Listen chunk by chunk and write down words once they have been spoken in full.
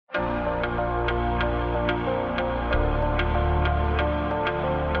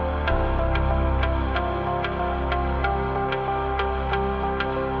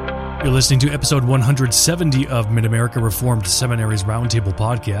You're listening to episode 170 of Mid-America Reformed Seminary's Roundtable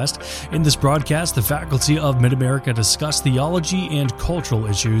podcast. In this broadcast, the faculty of Mid-America discuss theology and cultural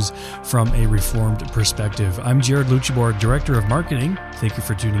issues from a Reformed perspective. I'm Jared Lucibor, Director of Marketing. Thank you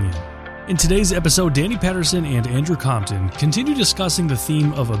for tuning in. In today's episode, Danny Patterson and Andrew Compton continue discussing the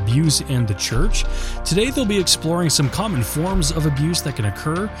theme of abuse and the church. Today, they'll be exploring some common forms of abuse that can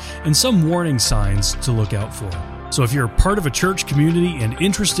occur and some warning signs to look out for. So if you're part of a church community and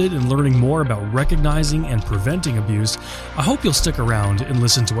interested in learning more about recognizing and preventing abuse, I hope you'll stick around and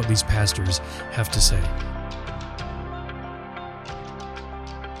listen to what these pastors have to say.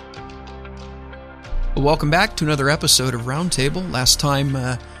 Well, welcome back to another episode of Roundtable. Last time,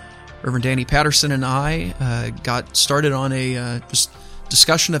 Reverend Danny Patterson and I got started on a just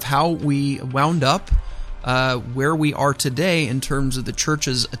discussion of how we wound up where we are today in terms of the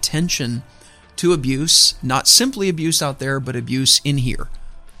church's attention to abuse, not simply abuse out there, but abuse in here.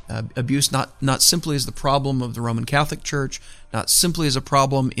 Abuse not simply as the problem of the Roman Catholic Church, not simply as a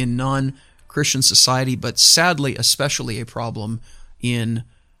problem in non-Christian society, but sadly, especially a problem in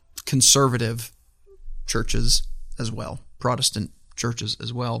conservative churches as well, Protestant churches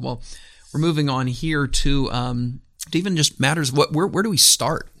as well. Well, we're moving on here to it even just matters where do we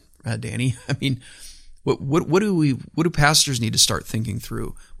start, Danny? I mean, what do pastors need to start thinking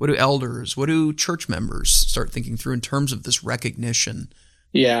through? What do elders, what do church members start thinking through in terms of this recognition?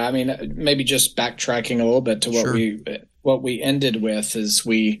 Yeah, I mean, maybe just backtracking a little bit to what we ended with is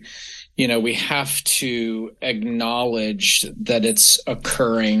we have to acknowledge that it's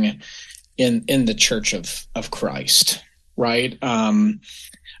occurring in the Church of Christ, right? And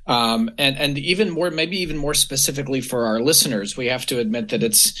even more, maybe even more specifically for our listeners, we have to admit that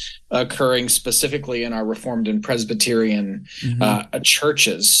it's occurring specifically in our Reformed and Presbyterian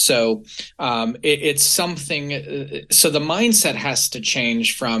churches. So it's something. So the mindset has to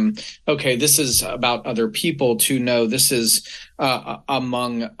change from, okay, this is about other people, to no, this is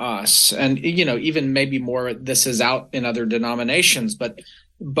among us, and even maybe more, this is out in other denominations, but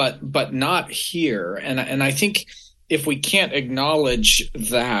not here. And I think, if we can't acknowledge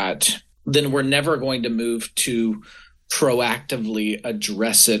that, then we're never going to move to proactively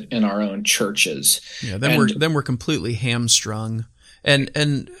address it in our own churches. Yeah, then we're completely hamstrung. And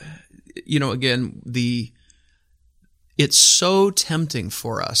again, it's so tempting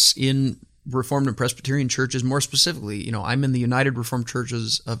for us in Reformed and Presbyterian churches, more specifically. I'm in the United Reformed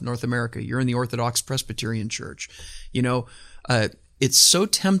Churches of North America. You're in the Orthodox Presbyterian Church. It's so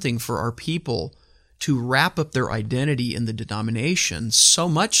tempting for our people to wrap up their identity in the denomination, so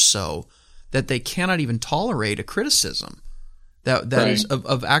much so that they cannot even tolerate a criticism that right. is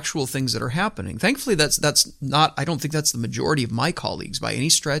of actual things that are happening. Thankfully, that's not. I don't think that's the majority of my colleagues by any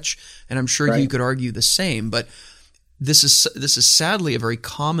stretch, and I'm sure right. you could argue the same. But this is sadly a very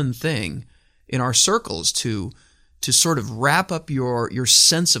common thing in our circles to sort of wrap up your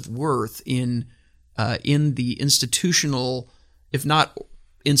sense of worth in the institutional, if not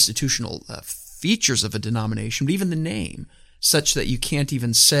institutional, features of a denomination, but even the name, such that you can't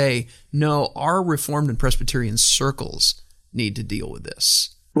even say, no, our Reformed and Presbyterian circles need to deal with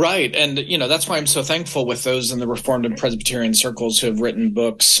this. Right. And, that's why I'm so thankful with those in the Reformed and Presbyterian circles who have written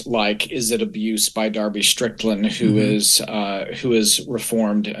books like Is It Abuse by Darby Strickland, who is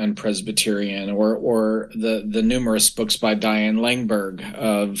Reformed and Presbyterian, or the numerous books by Diane Langberg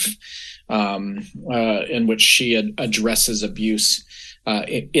in which she addresses abuse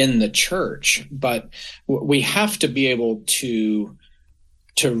in the church. But we have to be able to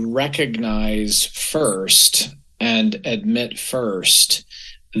recognize first and admit first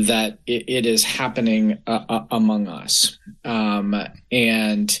that it is happening among us.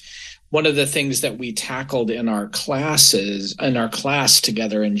 And one of the things that we tackled in our class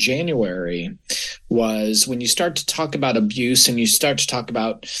together in January was when you start to talk about abuse and you start to talk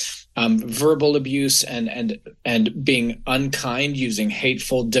about verbal abuse and being unkind, using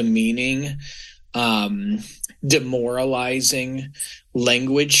hateful, demeaning, demoralizing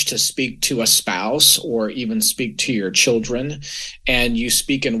language to speak to a spouse or even speak to your children, and you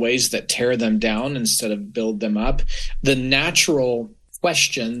speak in ways that tear them down instead of build them up. The natural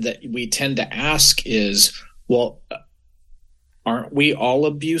question that we tend to ask is, well, aren't we all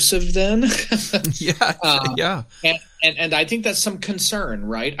abusive then? Yeah. And I think that's some concern,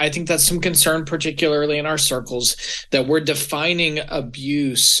 right? I think that's some concern, particularly in our circles, that we're defining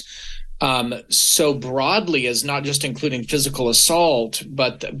abuse so broadly as not just including physical assault,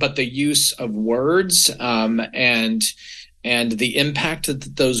 but the use of words and the impact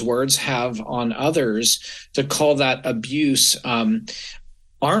that those words have on others, to call that abuse.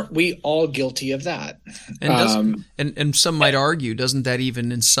 aren't we all guilty of that? And some might argue, doesn't that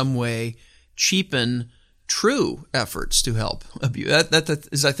even in some way cheapen true efforts to help abuse? That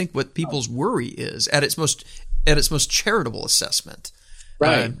is, I think, what people's worry is at its most charitable assessment.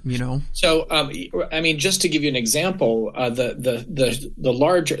 Right. So, just to give you an example,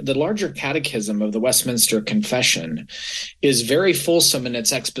 the larger catechism of the Westminster Confession is very fulsome in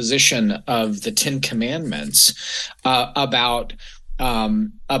its exposition of the Ten Commandments, about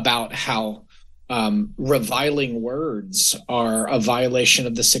how reviling words are a violation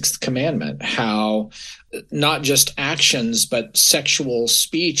of the Sixth Commandment, how not just actions, but sexual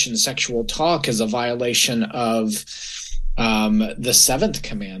speech and sexual talk is a violation of the Seventh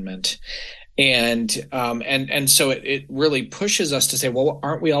Commandment. And so it really pushes us to say, well,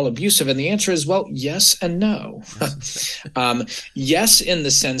 aren't we all abusive? And the answer is, well, yes and no. Yes, in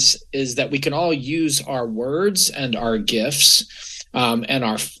the sense is that we can all use our words and our gifts and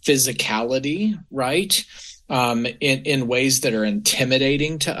our physicality, right, in ways that are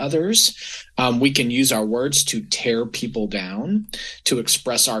intimidating to others. We can use our words to tear people down, to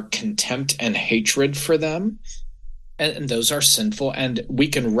express our contempt and hatred for them. And those are sinful, and we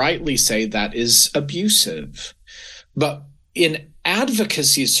can rightly say that is abusive. But in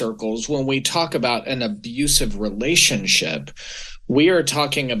advocacy circles, when we talk about an abusive relationship, we are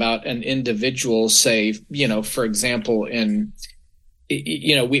talking about an individual, say, for example,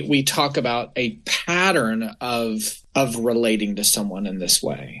 we talk about a pattern of relating to someone in this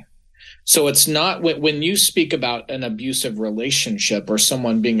way. So it's not when you speak about an abusive relationship or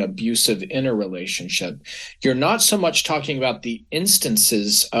someone being abusive in a relationship, you're not so much talking about the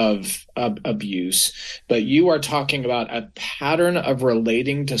instances of abuse, but you are talking about a pattern of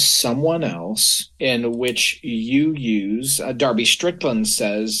relating to someone else in which you use, Darby Strickland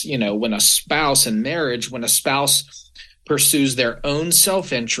says, when a spouse in marriage, when a spouse pursues their own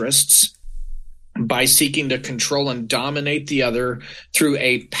self-interests by seeking to control and dominate the other through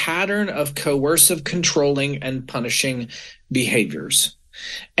a pattern of coercive, controlling, and punishing behaviors.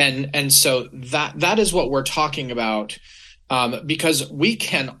 And so that is what we're talking about, because we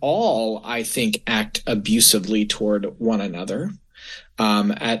can all, I think, act abusively toward one another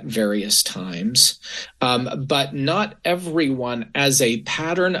at various times, but not everyone as a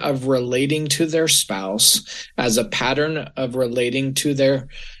pattern of relating to their spouse, as a pattern of relating to their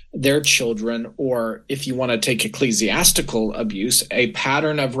children, or if you want to take ecclesiastical abuse, a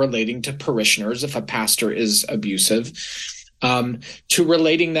pattern of relating to parishioners, if a pastor is abusive, to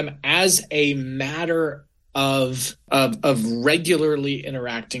relating them as a matter of regularly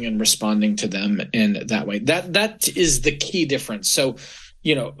interacting and responding to them in that way. That is the key difference. So,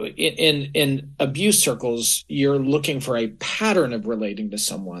 in abuse circles, you're looking for a pattern of relating to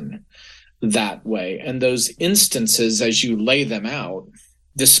someone that way. And those instances, as you lay them out,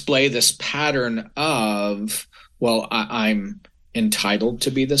 display this pattern of, well, I'm entitled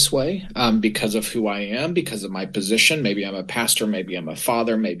to be this way because of who I am, because of my position. Maybe I'm a pastor, maybe I'm a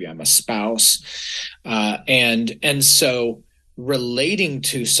father, maybe I'm a spouse. And so relating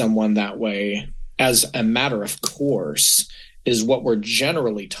to someone that way as a matter of course is what we're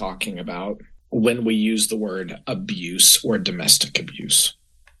generally talking about when we use the word abuse or domestic abuse.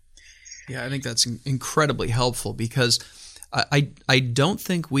 Yeah, I think that's incredibly helpful, because I don't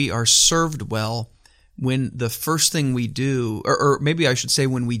think we are served well when the first thing we do, or maybe I should say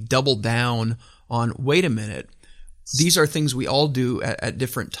when we double down on, wait a minute, these are things we all do at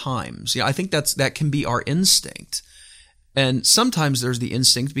different times. I think that can be our instinct. And sometimes there's the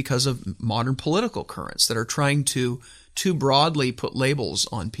instinct because of modern political currents that are trying to too broadly put labels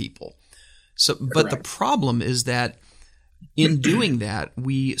on people. So, but the problem is that in doing that,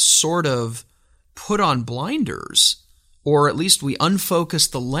 we sort of put on blinders, or at least we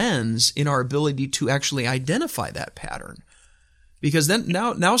unfocus the lens in our ability to actually identify that pattern. Because then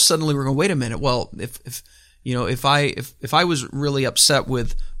now suddenly we're going, wait a minute, well, if I was really upset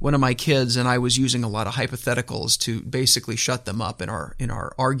with one of my kids and I was using a lot of hypotheticals to basically shut them up in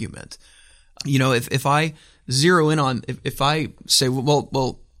our argument, if I zero in on, if I say, I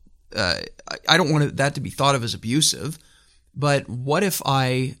don't want that to be thought of as abusive, but what if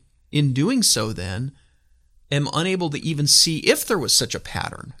I, in doing so then, am unable to even see if there was such a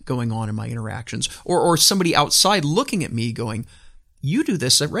pattern going on in my interactions, or somebody outside looking at me going, you do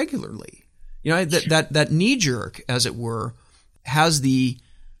this regularly. That knee jerk, as it were, has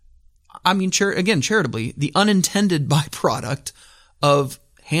charitably, the unintended byproduct of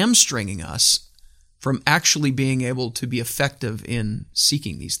hamstringing us from actually being able to be effective in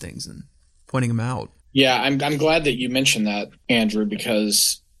seeking these things and pointing them out. Yeah, I'm glad that you mentioned that, Andrew,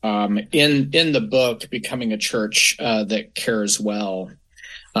 because in the book, Becoming a Church That Cares Well,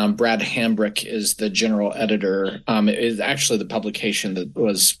 Brad Hambrick is the general editor. It is actually the publication that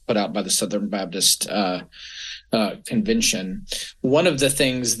was put out by the Southern Baptist Convention. One of the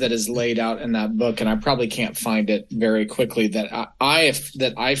things that is laid out in that book, and I probably can't find it very quickly, that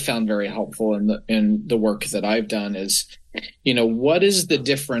I found very helpful in the work that I've done is, what is the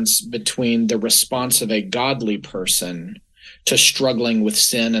difference between the response of a godly person to struggling with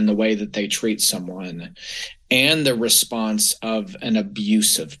sin and the way that they treat someone, and the response of an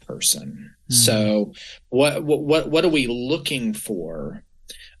abusive person? Mm-hmm. So what are we looking for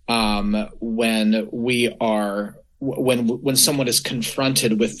when someone is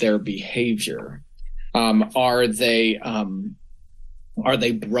confronted with their behavior? Are they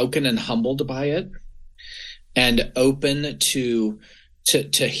broken and humbled by it, and open to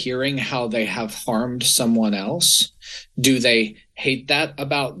hearing how they have harmed someone else? Do they hate that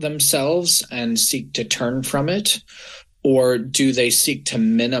about themselves and seek to turn from it? Or do they seek to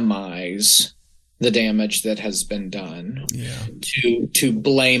minimize the damage that has been done, to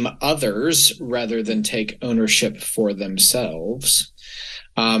blame others rather than take ownership for themselves?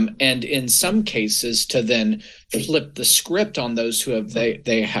 And in some cases, to then flip the script on those who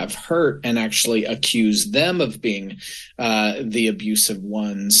they have hurt and actually accuse them of being the abusive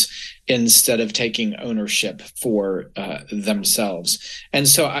ones, instead of taking ownership for themselves. And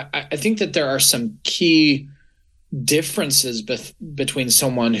so I think that there are some key differences between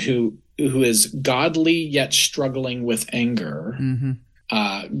someone who is godly yet struggling with anger,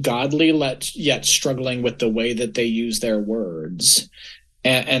 godly yet struggling with the way that they use their words,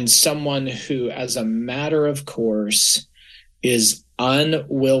 and someone who, as a matter of course, is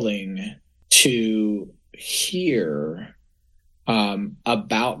unwilling to hear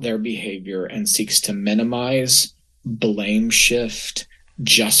about their behavior and seeks to minimize, blame shift,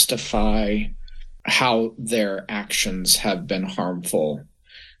 justify how their actions have been harmful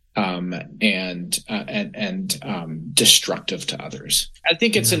and destructive to others. I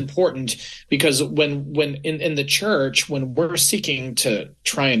think it's important because when in the church, when we're seeking to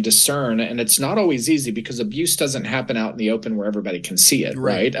try and discern, and it's not always easy because abuse doesn't happen out in the open where everybody can see it,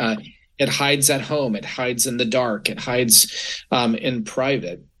 right? It hides at home, it hides in the dark, it hides in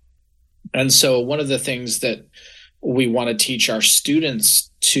private. And so one of the things that we want to teach our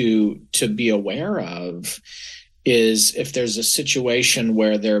students to be aware of is if there's a situation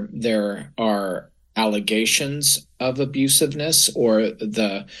where there are allegations of abusiveness, or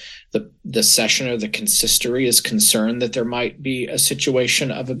the session or the consistory is concerned that there might be a situation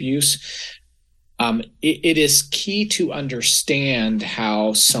of abuse, it is key to understand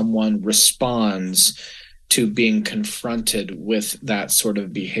how someone responds to being confronted with that sort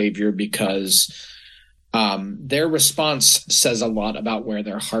of behavior, because their response says a lot about where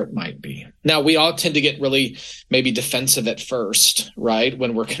their heart might be. Now, we all tend to get really maybe defensive at first, right?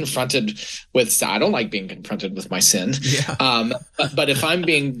 When we're confronted with, I don't like being confronted with my sin. Yeah. But if I'm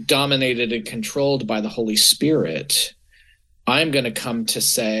being dominated and controlled by the Holy Spirit, I'm going to come to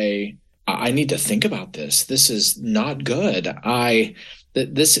say, I need to think about this. This is not good.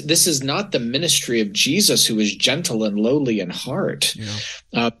 This is not the ministry of Jesus, who is gentle and lowly in heart.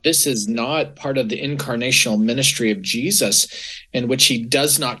 Yeah. This is not part of the incarnational ministry of Jesus, in which he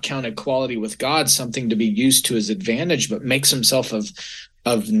does not count equality with God something to be used to his advantage, but makes himself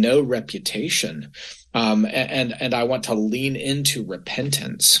of no reputation. And I want to lean into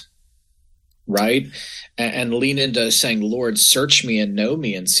repentance, right? And lean into saying, Lord, search me and know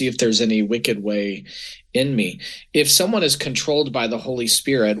me and see if there's any wicked way in me. If someone is controlled by the Holy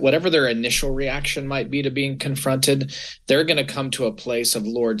Spirit, whatever their initial reaction might be to being confronted, they're going to come to a place of,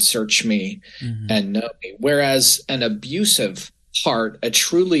 Lord, search me and know me. Whereas an abusive heart, a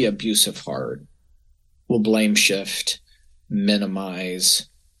truly abusive heart, will blame shift, minimize,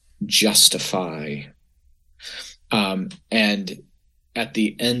 justify, and at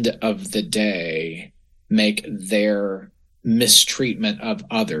the end of the day, make their mistreatment of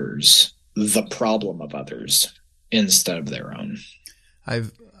others the problem of others instead of their own.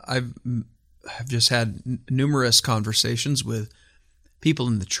 I've just had numerous conversations with people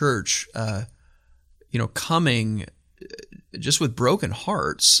in the church, coming just with broken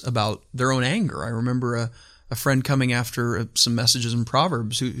hearts about their own anger. I remember a friend coming after some messages in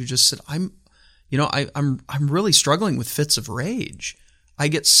Proverbs who just said, I'm really struggling with fits of rage. I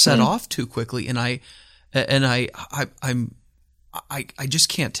get set off too quickly, and I just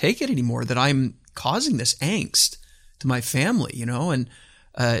can't take it anymore, that I'm causing this angst to my family, and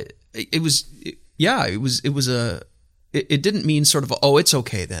it didn't mean sort of, oh, it's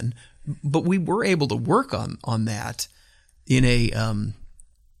okay then, but we were able to work on that in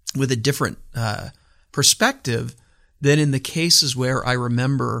with a different perspective than in the cases where I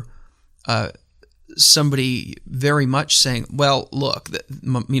remember somebody very much saying, well, look,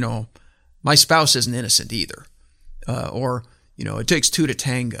 my spouse isn't innocent either. Or, it takes two to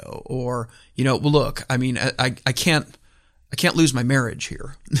tango. Or, well, look, I mean, I can't lose my marriage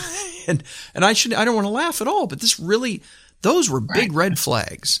here. and I don't want to laugh at all, but those were big red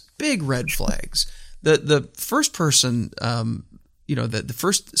flags, The first person, the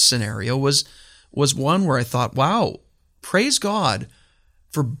first scenario was one where I thought, wow, praise God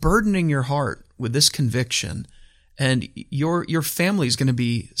for burdening your heart with this conviction, and your family is going to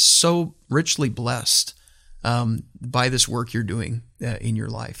be so richly blessed by this work you're doing in your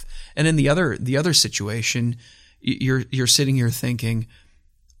life. And in the other situation, you're sitting here thinking,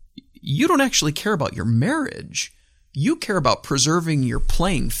 you don't actually care about your marriage. You care about preserving your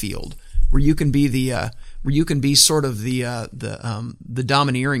playing field, where you can be sort of the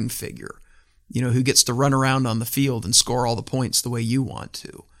domineering figure, who gets to run around on the field and score all the points the way you want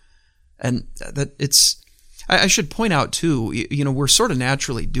to. And that I should point out too, we're sort of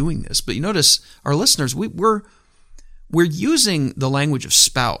naturally doing this, but you notice our listeners, we're using the language of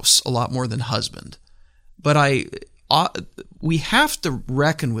spouse a lot more than husband. But we have to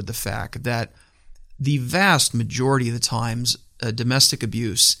reckon with the fact that the vast majority of the times, domestic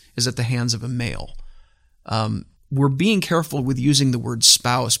abuse is at the hands of a male. We're being careful with using the word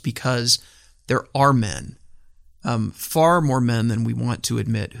spouse because there are men, far more men than we want to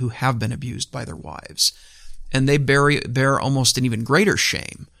admit, who have been abused by their wives. And they bear almost an even greater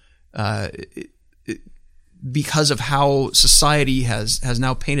shame because of how society has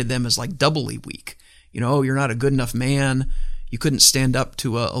now painted them as like doubly weak. You're not a good enough man. You couldn't stand up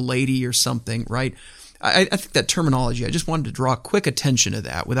to a lady or something, right? I think that terminology, I just wanted to draw quick attention to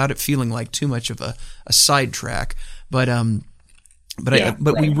that without it feeling like too much of a sidetrack. But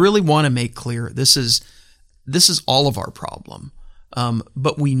we really want to make clear this is all of our problem.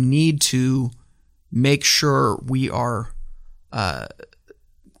 But we need to make sure we're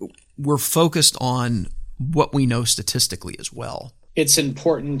focused on what we know statistically as well. It's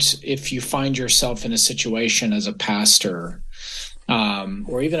important, if you find yourself in a situation as a pastor,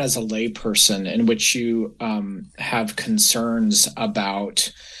 or even as a lay person, in which you have concerns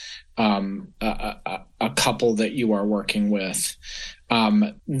about a couple that you are working with,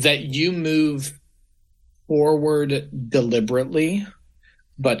 that you move forward deliberately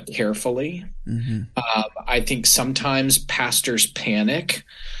but carefully. Mm-hmm. I think sometimes pastors panic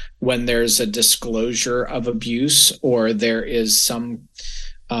when there's a disclosure of abuse, or there is some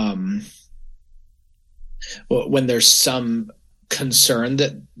when there's some concern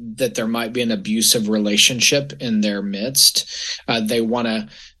that there might be an abusive relationship in their midst.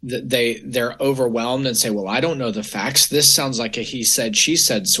 They're overwhelmed and say, well, I don't know the facts. This sounds like a he said, she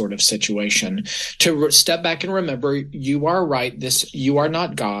said sort of situation. To step back and remember, you are right. You are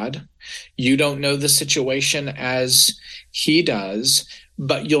not God. You don't know the situation as he does,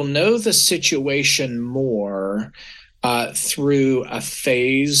 but you'll know the situation more through a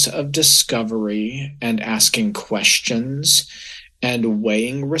phase of discovery and asking questions and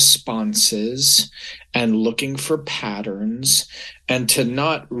weighing responses and looking for patterns, and to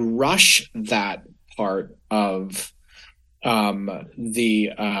not rush that part of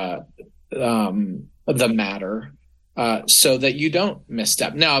the matter, so that you don't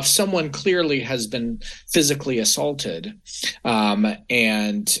misstep. Now, if someone clearly has been physically assaulted,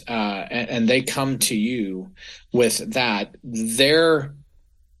 and they come to you with that, they're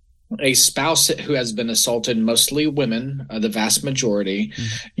a spouse who has been assaulted, mostly women, the vast majority.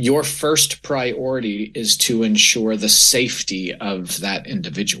 Mm-hmm. Your first priority is to ensure the safety of that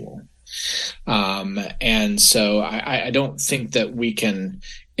individual. And so I don't think that we can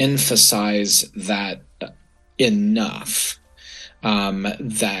emphasize that enough,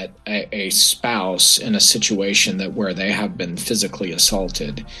 that a spouse in a situation where they have been physically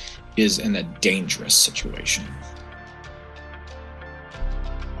assaulted is in a dangerous situation.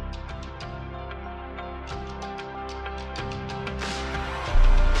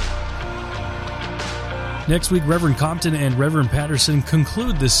 Next week, Reverend Compton and Reverend Patterson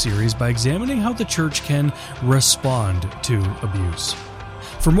conclude this series by examining how the church can respond to abuse.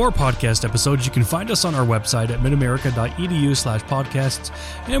 For more podcast episodes, you can find us on our website at midamerica.edu/podcasts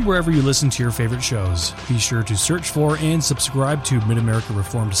and wherever you listen to your favorite shows. Be sure to search for and subscribe to Mid-America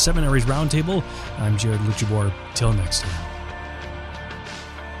Reformed Seminary's Roundtable. I'm Jared Luchabor. Till next time.